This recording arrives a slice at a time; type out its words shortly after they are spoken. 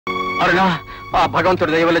అరుణా, ఆ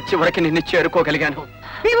భగవంతుడి దయ వల్ల చివరికి నిన్ను చేరుకోగలిగాను.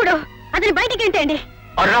 దేవుడు అతని బయటికి ఏంటండి?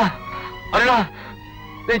 అరుణా, అరుణా,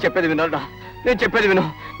 నేను చెప్పేది విను అరుణా, నేను చెప్పేది విను,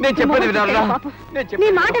 నేను చెప్పేది విను అరుణా. నీ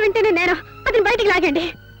మాట వింటేనే నేను అతని బయటికి లాగండి.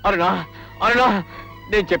 అరుణా, అరుణా,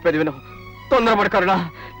 నేను చెప్పేది విను, తొందరపడకు అరుణా,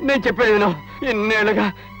 నేను చెప్పేది విను.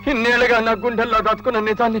 ఇన్నేళ్ళగా నా గుండెల్లో దాచుకున్న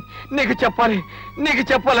నిజాన్ని నీకు చెప్పాలి, నీకు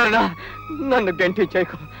చెప్పాలరుణా. నన్ను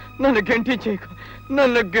గంటించేయకు, నన్ను గంటించేయకు,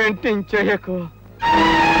 నన్ను గంటించేయకు.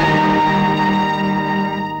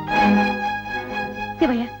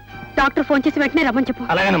 శివయ్య, డాక్టర్ ఫోన్ చేసి వెంటనే రమ్మని చెప్పు.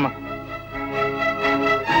 అలాగేనమ్మా.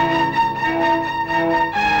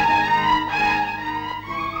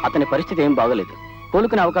 అతని పరిస్థితి ఏం బాగోలేదు.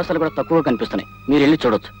 కోలుకునే అవకాశాలు కూడా తక్కువ కనిపిస్తున్నాయి. మీరు వెళ్ళి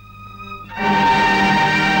చూడొచ్చు.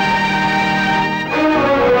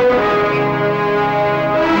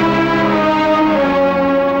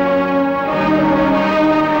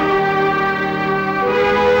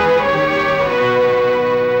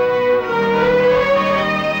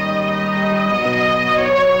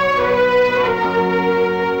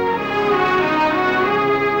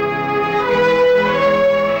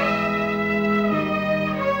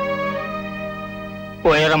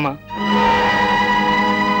 పోయారమ్మా.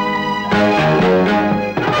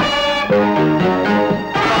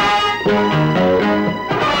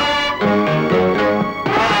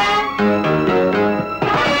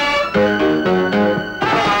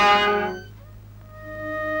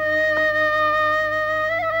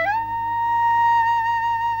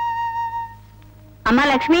 అమ్మా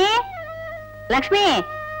లక్ష్మి, లక్ష్మి,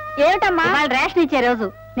 ఏమిటమ్మా? వాళ్ళు రేషన్ ఇచ్చే రోజు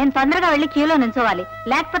నేను తొందరగా వెళ్లి క్యూలో నిల్చోవాలి,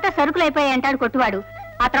 లేకపోతే సరుకులు అయిపోయాయి అంటాడు కొట్టువాడు.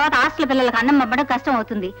 ఆ తర్వాత హాస్టల్ పిల్లలకు అన్నం పంపడం కష్టం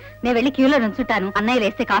అవుతుంది. నేను వెళ్లి క్యూలో నుంచుంటాను. అన్నయ్య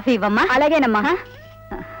లేస్తే కాఫీ ఇవ్వమ్మా. అలాగేనమ్మా.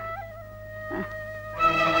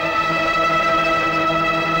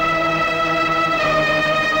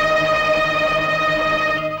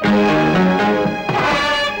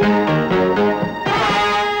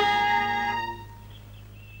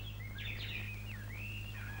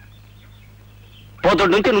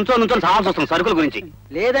 పోతోటి నుంచి నుంచొని సావాల్సి వస్తుంది సరుకుల గురించి.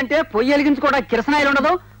 లేదంటే పొయ్యి వెలిగించుకోవడానికి కిరసనాయిలు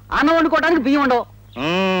ఉండదు, అన్నం వండుకోవడానికి బియ్యం ఉండవు.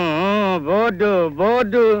 బోర్డు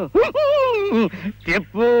బోర్డు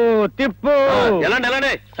తిప్పు తిప్పు.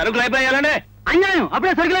 ఎలాండి సరుకులు అయిపోయాయి. ఎలాండి అన్యాయం,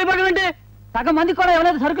 అప్పుడే సరుకులు అయిపోవడం. సగం మందికి కూడా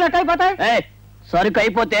ఎవరైతే సరుకులు ఎట్ట అయిపోతాయి? సరుకు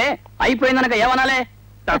అయిపోతే అయిపోయిందనక ఏమనాలే?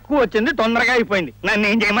 తక్కువ వచ్చింది, తొందరగా అయిపోయింది. నన్ను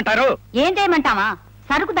ఏం చేయమంటారు? ఏం చేయమంటావా?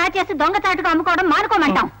 సరుకు దాచేసి దొంగచాటుగా అమ్ముకోవడం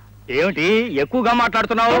మానుకోమంటాం. ఏమిటి ఎక్కువగా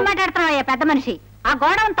మాట్లాడుతున్నావు? ఏం మాట్లాడుతున్నావయ్యా పెద్ద మనిషి? ఆ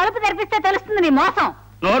గోడౌన్ తలుపు తెరిపిస్తే తెలుస్తుంది నీ మోసం.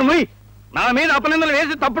 నోర్ముయ్, నా మీద అపనిందలు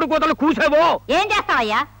వేసి తప్పుడు కూతలు కూసావో? ఏం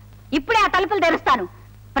చేస్తావయ్యా? ఇప్పుడే ఆ తలుపులు తెరుస్తాను.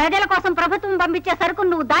 ప్రజల కోసం ప్రభుత్వం పంపించే సరుకు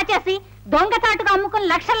నువ్వు దాచేసి దొంగచాటుగా అమ్ముకుని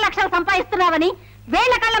లక్షలు లక్షలు సంపాదిస్తున్నావని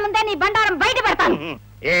వేళ్ల కళ్ళ ముందే నీ బండారం బయట పెడతాను.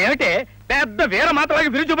 ఏమిటి పెద్ద వీర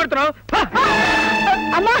మాతలాగా విరుచు పెడుతున్నావు?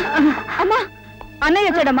 అమ్మా అమ్మా, అన్నయ్య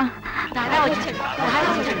వచ్చాడమ్మా.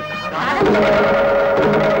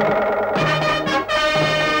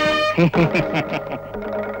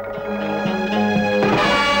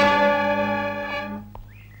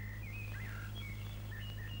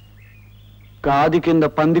 కాది కింద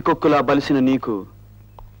పందికొక్కులా బలిసిన నీకు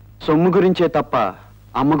సొమ్ము గురించే తప్ప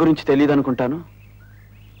అమ్మ గురించి తెలియదనుకుంటాను.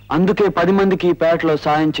 అందుకే 10 మందికి ఈ పేటలో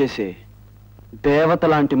సాయం చేసే దేవత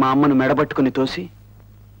లాంటి మా అమ్మను మెడబట్టుకుని తోసి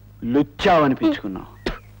లుచ్చావనిపించుకున్నావు.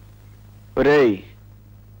 ఒరేయ్,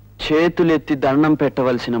 చేతులెత్తి దండం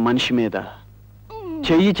పెట్టవలసిన మనిషి మీద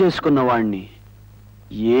చెయ్యి చేసుకున్న వాణ్ణి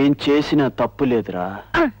ఏం చేసినా తప్పు లేదురా.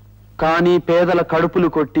 కానీ పేదల కడుపులు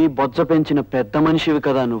కొట్టి బొజ్జ పెంచిన పెద్ద మనిషివి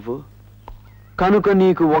కదా నువ్వు. కనుక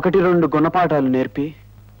నీకు 1-2 గుణపాఠాలు నేర్పి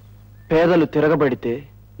పేదలు తిరగబడితే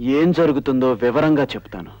ఏం జరుగుతుందో వివరంగా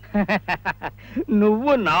చెప్తాను.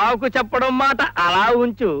 నువ్వు నాకు చెప్పడం మాట అలా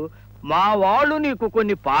ఉంచు. మా వాళ్ళు నీకు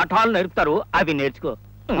కొన్ని పాఠాలు నేర్పుతారు, అవి నేర్చుకో.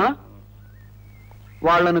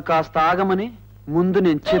 వాళ్లను కాస్త ఆగమని ముందు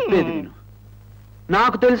నేను చెప్పేది విను.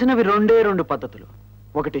 నాకు తెలిసినవి 2 పద్ధతులు.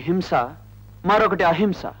 ఒకటి హింస, మరొకటి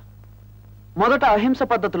అహింస. మొదట అహింస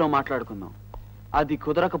పద్ధతిలో మాట్లాడుకుందాం. అది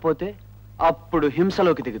కుదరకపోతే అప్పుడు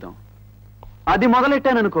హింసలోకి దిగుదాం. అది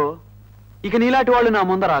మొదలెట్టాననుకో, ఇక నీలాంటి వాళ్ళు నా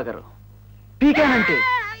ముందర ఆగరు. పీకానంటే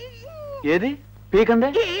ఏది పీకందే?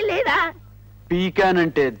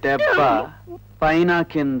 పీకానంటే దెబ్బ, పైన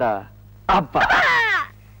కింద అబ్బా.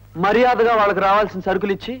 మర్యాదగా వాళ్ళకి రావాల్సిన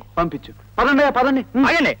సరుకులు ఇచ్చి పంపించు. పదండి పదండి.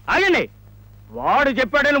 ఆగండి ఆగండి. వాడు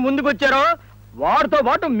చెప్పాడని ముందుకొచ్చారో వాడితో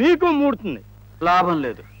పాటు మీకు మూడుతుంది. లాభం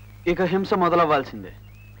లేదు, ఇక హింస మొదలవ్వాల్సిందే.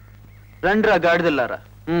 రండిరా గాడిదెల్లారా.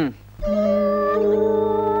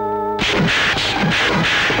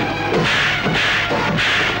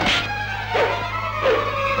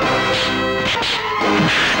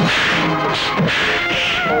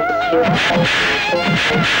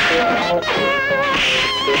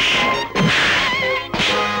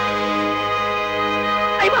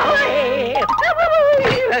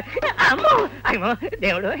 అమ్మో అమ్మో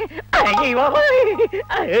దేవుడు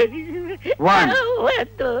 1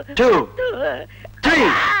 2 3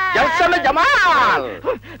 జల్సమే జమాల్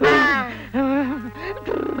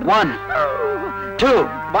 1 2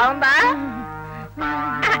 బాగుందా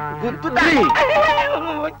గుర్తుదా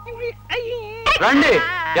రండి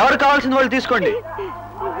ఎవరు కావాల్సిన వాళ్ళు తీసుకోండి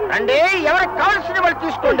రండి ఎవరికి కావాల్సిన వాళ్ళు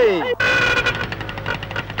తీసుకోండి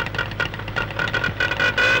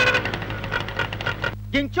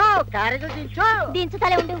దించు క్యారేజీలు దించు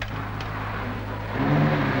దించుతలే ఉండు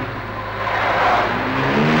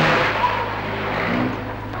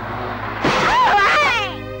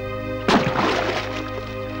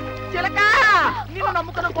చిలక నిన్ను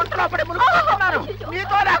నమ్ముకున్న గుంటలో పడి మునిగిపోతున్నారు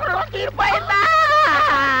నీతో నాకు తీరిపోయిందా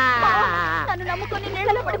నన్ను నమ్ముకుని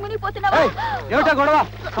నీళ్ళలో పడి మునిగిపోతున్నావా ఏమిటా గొడవ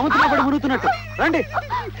సముద్రంలో పడి మునుగుతున్నట్టు రండి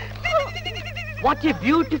what a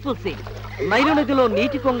beautiful scene Nile నదిలో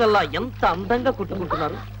నీటి కొంగల్లా ఎంత అందంగా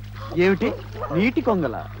కుట్టుకుంటున్నారు ఏమిటి నీటి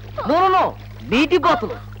కొంగల నో నో నీటి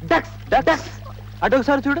బాతులు డక్స్ డక్స్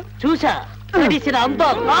అటొకసారి చూడు చూసా నడిసిన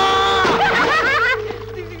అందాలు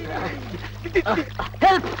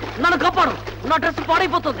హెల్ప్ నన్ను కాపాడు నా డ్రెస్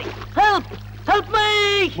పాడైపోతుంది హెల్ప్ హెల్ప్ మీ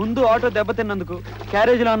ముందు ఆటో దెబ్బతిన్నందుకు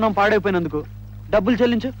క్యారేజీలో అన్నం పాడైపోయినందుకు డబ్బులు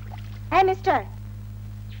చెల్లించు మిస్టర్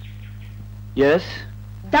ఎస్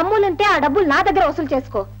దమ్ములుంటే ఆ డబ్బులు నా దగ్గర వసూలు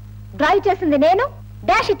చేసుకో డ్రైవ్ చేసింది నేను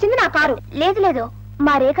డాష్ ఇచ్చింది నా కారు లేదు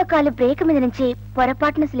మా రేఖ కాలు బ్రేక్ మీద నుంచి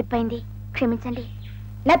పొరపాటున స్లిప్ అయింది క్షమించండి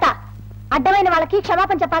లత అడ్డమైన వాళ్ళకి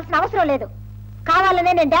క్షమాపణ చెప్పాల్సిన అవసరం లేదు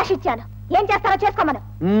కావాలనే నేను డాష్ ఇచ్చాను ఏం చేస్తారో చేసుకోమను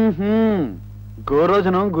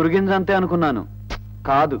గోరోజనం గురిగింజ అంతే అనుకున్నాను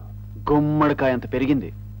కాదు గుమ్మడికాయ అంత పెరిగింది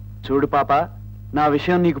చూడు పాప నా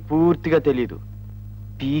విషయం నీకు పూర్తిగా తెలీదు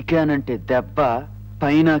పీకానంటే దెబ్బ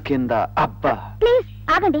పైన కింద అబ్బా ప్లీజ్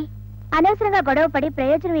ఆగండి అనవసరంగా గొడవ పడి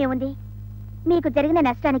ప్రయోజనం ఏముంది మీకు జరిగిన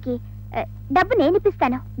నష్టానికి డబ్బు నేను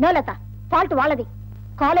ఇప్పిస్తాను నోలత ఫాల్ట్ వాళ్ళది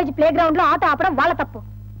కాలేజ్ ప్లే గ్రౌండ్ లో ఆట ఆపడం వాళ్ళ తప్పు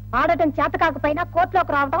ఆడటం చేత కాకపోయినా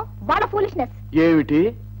కోర్టులోకి రావడం వాళ్ళ ఫూలిష్నెస్ ఏమిటి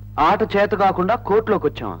ఆట చేత కాకుండా కోర్టులోకి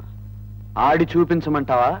వచ్చావా ఆడి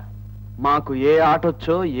చూపించమంటావా మాకు ఏ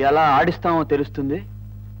ఆటొచ్చో ఎలా ఆడిస్తామో తెలుస్తుంది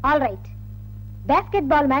all right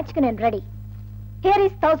basket ball match కి నేను రెడీ హియర్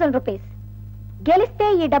ఈస్ 1000 రూపీస్ గెలిస్తే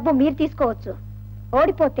ఈ డబ్బు మీరు తీసుకోవచ్చు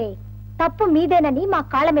ఓడిపోతే తప్పు మీదేనని మా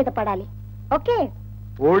కాళ్ళ మీద పడాలి ఓకే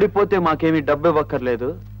ఓడిపోతే మాకేమీ డబ్బు ఇవ్వక్కర్లేదు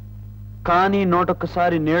కానీ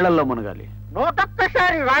నోటొక్కసారి నీళ్లలో మునగాలి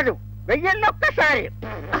నూటొక్కసారి రాదు 1000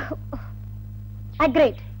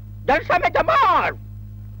 అగ్రేట్ జల్సమే జమాల్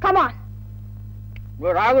కమాన్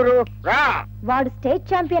రాగురు రా వాడు స్టేట్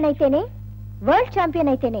ఛాంపియన్ అయితేనే వరల్డ్ ఛాంపియన్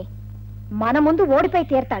అయితేనే మన ముందు ఓడిపోయి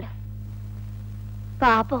తీరతాడు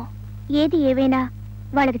పాపం ఏది ఏవైనా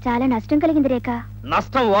వాళ్ళకి చాలా నష్టం కలిగింది రేఖ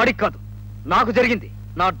నష్టం వాడికి కాదు నాకు జరిగింది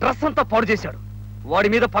నా డ్రెస్ అంతా పాడు చేశాడు వాడి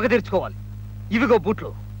మీద పగ తీర్చుకోవాలి ఇవిగో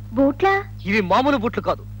బూట్లు బూట్లా ఇవి మామూలు బూట్లు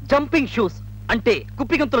కాదు జంపింగ్ షూస్ అంటే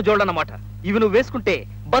కుప్పిగంతుల జోళ్ళన్నమాట ఇవి నువ్వు వేసుకుంటే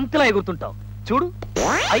బంతిలా ఎగురుతుంటావు చూడు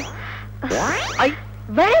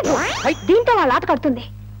వెరీ గుడ్ దీంతో వాళ్ళ ఆట కడుతుంది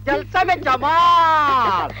జల్సమే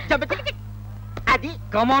జమాల్ అది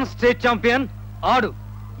కమాన్ స్టేట్ ఛాంపియన్ ఆడు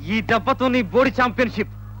ఈ దెబ్బతో నీ బోడి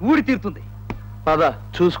ఛాంపియన్షిప్ ఊడి తీరుతుంది పద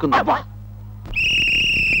చూసుకుందాం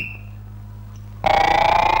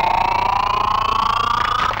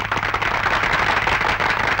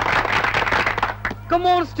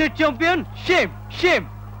కమాన్ స్టేట్ ఛాంపియన్ షేమ్ షేమ్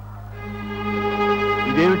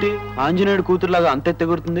ఇదేమిటి ఆంజనేయుడు కూతురులాగా అంత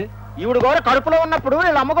ఎత్తెగురుతుంది ఈవిడ గోర కడుపులో ఉన్నప్పుడు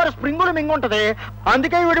వీళ్ళ అమ్మగారు స్ప్రింగులు మింగుంటది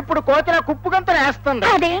అందుకే ఈవిడిప్పుడు కోతిన కుప్పుగంతలు వేస్తుంది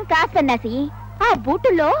అదేం కాదు సన్నాసి ఆ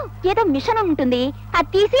బూటుల్లో ఏదో మిషన్ ఉంటుంది అది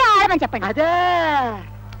తీసి ఆడమని చెప్పండి అదే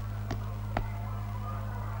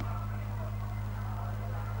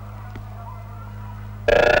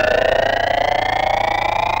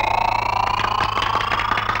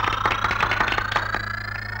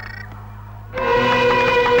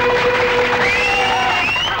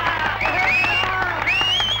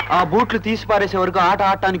ఆ బూట్లు తీసి పారేసే వరకు ఆట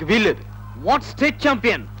ఆడటానికి వీల్లేదు వాట్ స్టేట్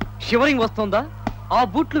ఛాంపియన్ షివరింగ్ వస్తుందా ఆ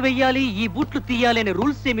బూట్లు వెయ్యాలి ఈ బూట్లు తీయాలి అనే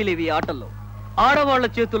రూల్స్ ఏమీ లేవు ఈ ఆటల్లో ఆడవాళ్ల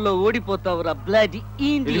చేతుల్లో ఓడిపోతావురా బ్లడ్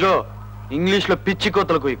ఇదిగో ఇంగ్లీష్ లో పిచ్చి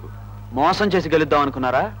కోతల కుయ్యకు మోసం చేసి గెలుద్దాం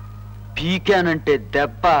అనుకున్నారా పీకానంటే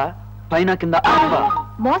దెబ్బ పైన కింద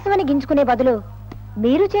మోసమని గింజుకునే బదులు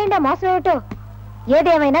మీరు చేయండి ఆ మోసం ఏమిటో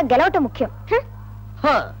ఏదేమైనా గెలవటం ముఖ్యం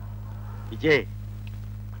విజయ్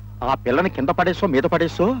ఆ పిల్లని కింద పడేసో మీద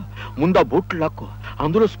పడేసో ముందు ఆ బూట్లు లాక్కో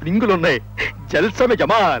అందులో స్ప్రింగులు ఉన్నాయి జల్సమే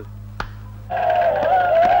జమాల్